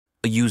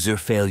User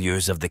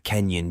failures of the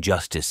Kenyan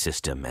justice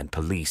system and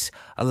police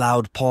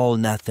allowed Paul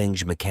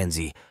Nathenge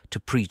Mackenzie to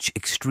preach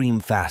extreme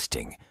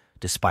fasting,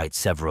 despite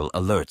several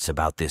alerts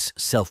about this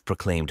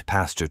self-proclaimed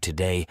pastor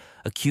today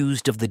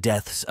accused of the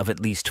deaths of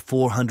at least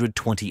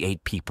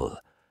 428 people.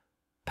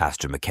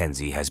 Pastor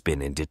Mackenzie has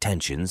been in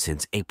detention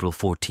since April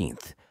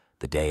 14th,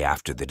 the day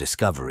after the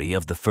discovery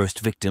of the first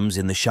victims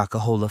in the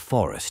Shakahola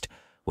forest,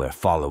 where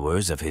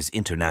followers of his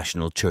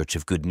International Church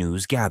of Good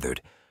News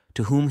gathered,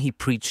 to whom he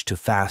preached to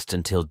fast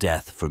until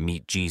death for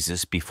meet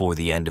Jesus before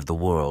the end of the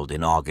world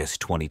in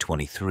August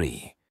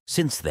 2023.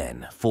 Since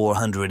then,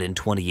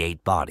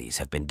 428 bodies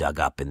have been dug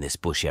up in this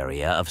bush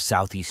area of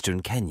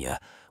southeastern Kenya,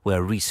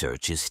 where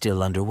research is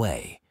still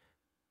underway.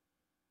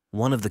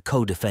 One of the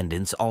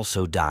co-defendants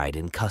also died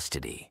in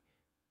custody.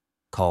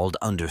 Called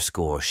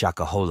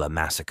 _Shakahola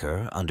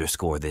Massacre,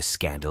 this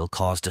scandal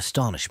caused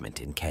astonishment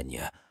in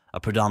Kenya,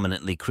 a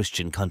predominantly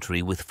Christian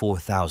country with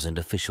 4,000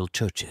 official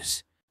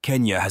churches.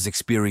 Kenya has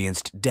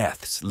experienced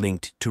deaths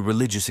linked to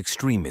religious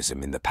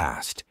extremism in the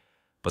past,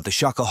 but the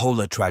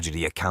Shakahola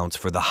tragedy accounts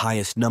for the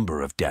highest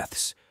number of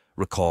deaths,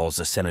 recalls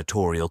a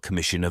senatorial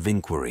commission of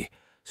inquiry,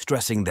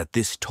 stressing that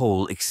this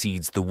toll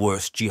exceeds the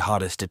worst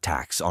jihadist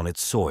attacks on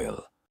its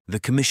soil. The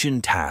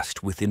commission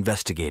tasked with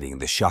investigating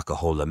the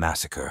Shakahola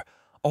massacre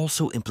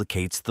also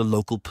implicates the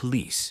local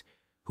police,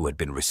 who had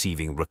been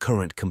receiving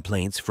recurrent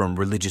complaints from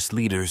religious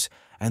leaders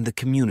and the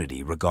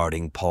community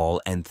regarding Paul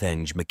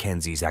Nathenge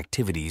Mackenzie's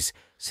activities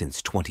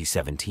since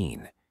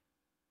 2017.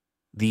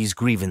 These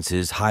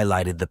grievances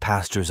highlighted the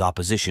pastor's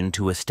opposition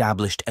to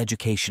established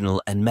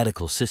educational and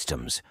medical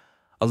systems,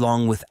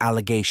 along with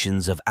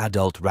allegations of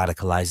adult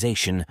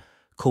radicalization,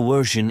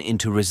 coercion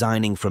into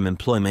resigning from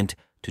employment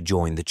to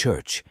join the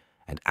church,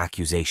 and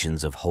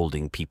accusations of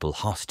holding people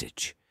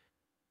hostage.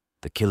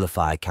 The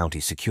Kilifi County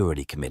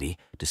Security Committee,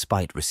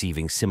 despite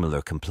receiving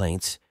similar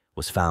complaints,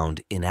 was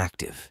found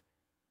inactive.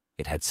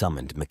 It had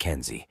summoned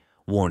Mackenzie,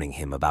 warning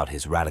him about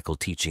his radical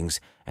teachings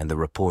and the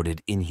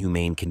reported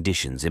inhumane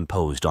conditions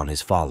imposed on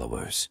his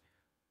followers.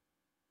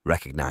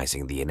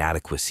 Recognizing the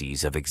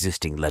inadequacies of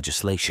existing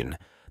legislation,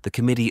 the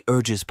committee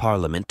urges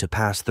Parliament to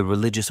pass the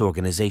Religious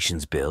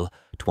Organizations Bill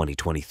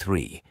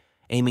 2023,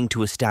 aiming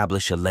to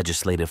establish a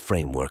legislative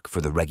framework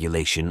for the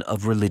regulation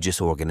of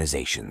religious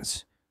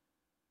organizations.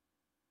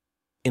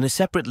 In a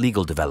separate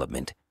legal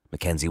development,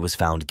 Mackenzie was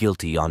found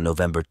guilty on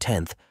November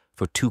 10th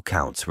for 2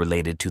 counts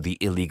related to the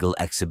illegal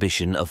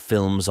exhibition of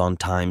films on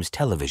Times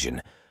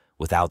Television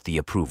without the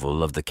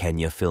approval of the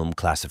Kenya Film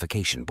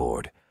Classification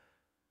Board.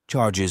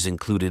 Charges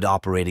included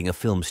operating a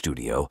film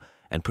studio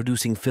and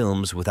producing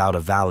films without a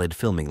valid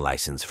filming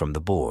license from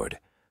the board.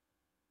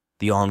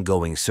 The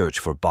ongoing search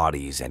for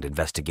bodies and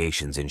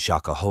investigations in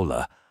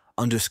Shakahola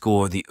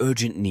underscore the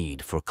urgent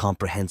need for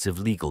comprehensive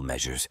legal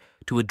measures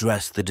to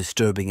address the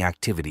disturbing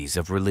activities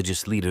of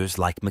religious leaders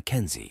like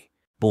Mackenzie.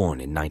 Born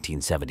in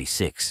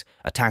 1976,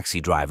 a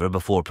taxi driver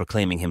before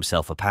proclaiming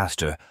himself a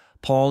pastor,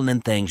 Paul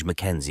Nathenge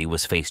Mackenzie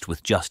was faced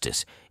with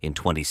justice in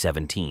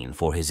 2017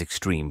 for his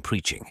extreme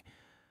preaching.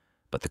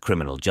 But the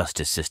criminal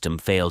justice system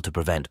failed to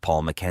prevent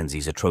Paul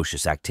Mackenzie's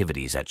atrocious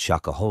activities at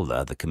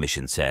Shakahola, the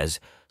commission says,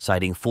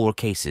 citing 4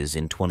 cases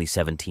in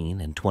 2017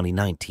 and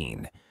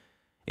 2019.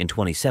 In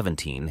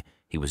 2017,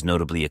 he was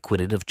notably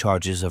acquitted of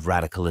charges of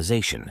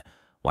radicalization,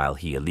 while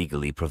he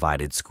illegally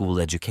provided school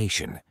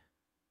education.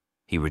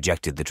 He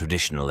rejected the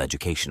traditional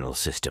educational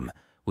system,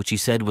 which he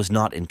said was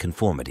not in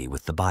conformity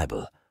with the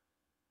Bible.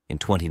 In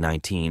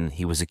 2019,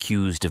 he was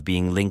accused of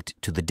being linked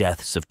to the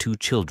deaths of 2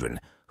 children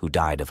who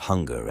died of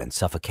hunger and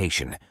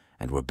suffocation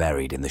and were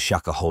buried in the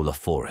Shakahola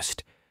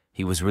forest.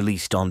 He was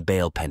released on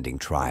bail pending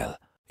trial.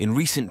 In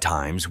recent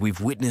times,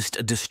 we've witnessed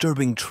a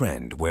disturbing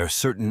trend where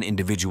certain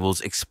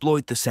individuals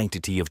exploit the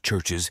sanctity of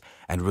churches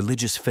and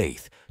religious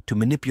faith to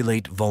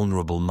manipulate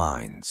vulnerable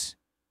minds.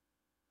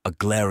 A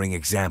glaring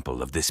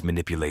example of this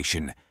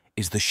manipulation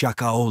is the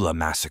Shakahola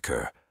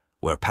massacre,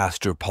 where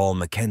Pastor Paul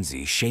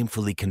Mackenzie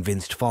shamefully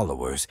convinced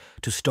followers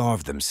to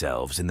starve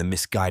themselves in the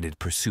misguided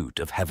pursuit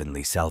of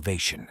heavenly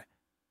salvation.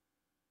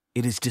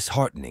 It is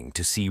disheartening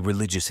to see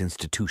religious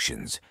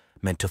institutions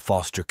meant to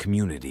foster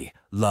community,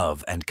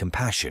 love, and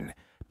compassion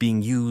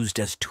being used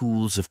as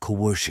tools of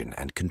coercion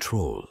and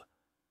control.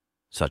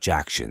 Such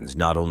actions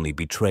not only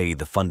betray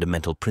the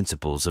fundamental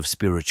principles of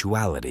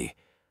spirituality,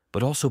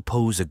 but also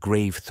pose a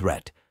grave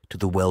threat to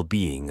the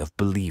well-being of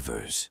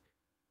believers.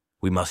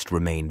 We must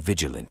remain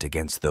vigilant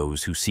against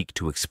those who seek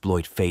to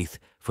exploit faith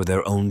for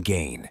their own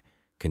gain,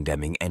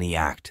 condemning any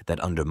act that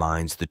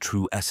undermines the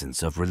true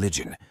essence of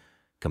religion,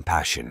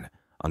 compassion,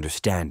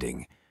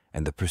 understanding,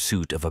 and the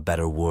pursuit of a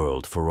better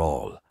world for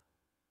all.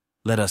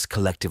 Let us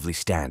collectively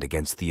stand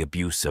against the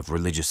abuse of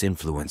religious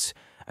influence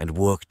and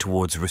work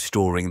towards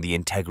restoring the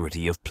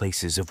integrity of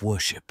places of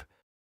worship.